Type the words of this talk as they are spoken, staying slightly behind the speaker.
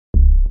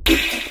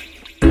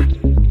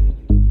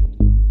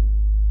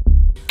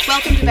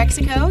Welcome to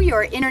Bexico,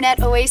 your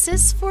internet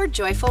oasis for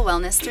joyful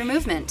wellness through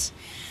movement.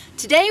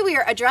 Today we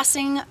are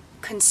addressing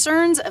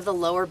concerns of the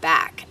lower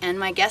back, and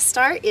my guest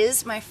star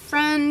is my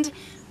friend,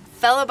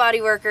 fellow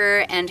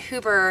bodyworker, and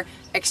Huber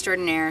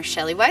extraordinaire,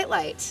 Shellie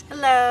Whitelight.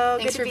 Hello,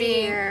 Thanks good for to be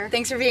being here.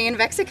 Thanks for being in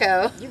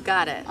Bexico. You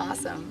got it.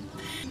 Awesome.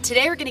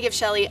 Today we're going to give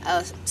Shellie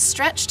a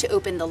stretch to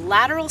open the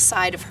lateral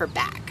side of her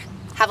back.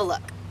 Have a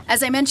look.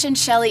 As I mentioned,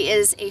 Shellie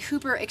is a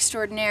hooper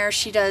extraordinaire.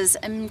 She does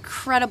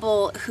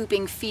incredible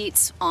hooping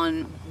feats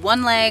on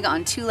one leg,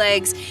 on two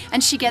legs,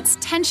 and she gets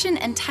tension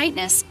and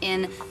tightness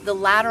in the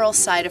lateral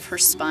side of her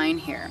spine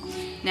here.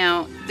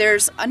 Now,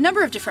 there's a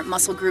number of different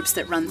muscle groups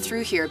that run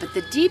through here, but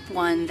the deep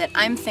one that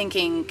I'm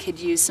thinking could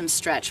use some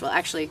stretch, well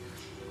actually,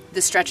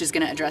 the stretch is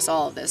going to address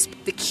all of this.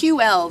 The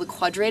QL, the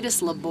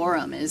Quadratus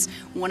Lumborum, is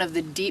one of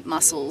the deep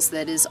muscles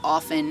that is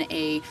often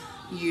a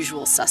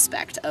usual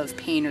suspect of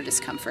pain or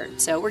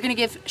discomfort. So we're going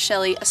to give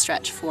Shellie a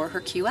stretch for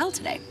her QL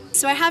today.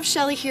 So I have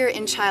Shellie here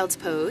in child's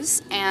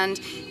pose, and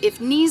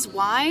if knees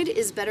wide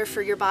is better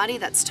for your body,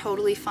 that's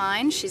totally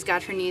fine. She's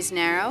got her knees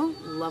narrow,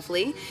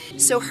 lovely.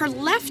 So her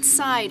left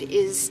side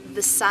is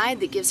the side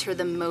that gives her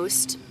the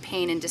most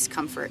pain and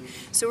discomfort.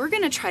 So we're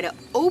going to try to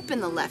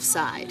open the left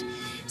side.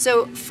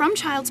 So from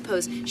child's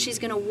pose, she's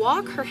going to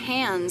walk her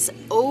hands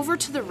over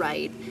to the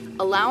right,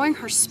 allowing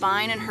her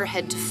spine and her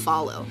head to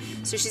follow.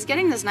 So she's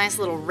getting this nice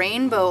little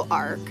rainbow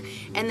arc,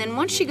 and then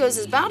once she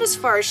goes about as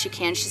far as she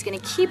can, she's going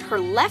to keep her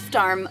left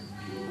arm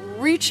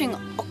reaching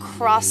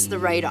across the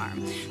right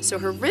arm. So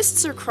her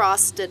wrists are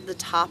crossed at the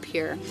top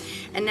here,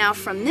 and now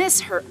from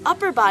this, her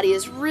upper body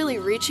is really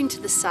reaching to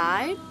the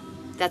side.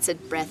 That's a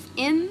breath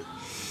in.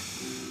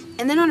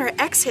 And then on her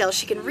exhale,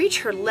 she can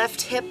reach her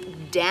left hip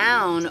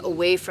down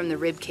away from the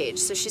rib cage.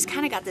 So she's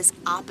kind of got this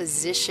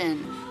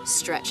opposition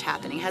stretch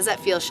happening. How's that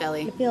feel,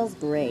 Shellie? It feels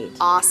great.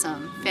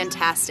 Awesome,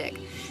 fantastic.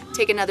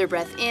 Take another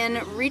breath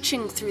in,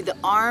 reaching through the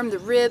arm, the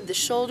rib, the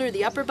shoulder,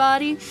 the upper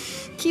body.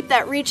 Keep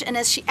that reach, and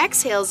as she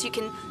exhales, you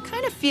can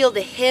kind of feel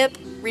the hip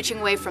reaching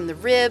away from the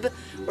rib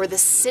or the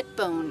sit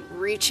bone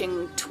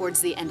reaching towards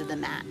the end of the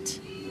mat.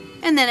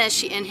 And then as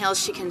she inhales,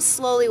 she can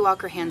slowly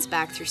walk her hands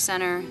back through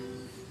center.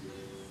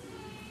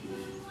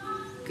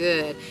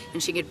 Good.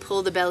 And she could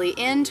pull the belly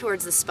in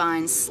towards the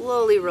spine,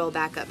 slowly roll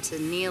back up to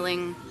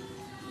kneeling.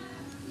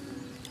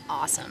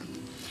 Awesome.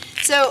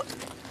 So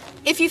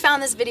if you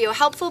found this video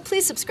helpful,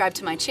 please subscribe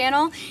to my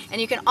channel, and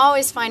you can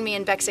always find me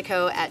in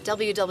Bexico at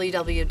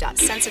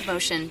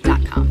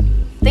www.senseofmotion.com.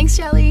 Thanks,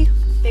 Shellie.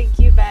 Thank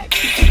you,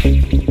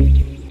 Bex.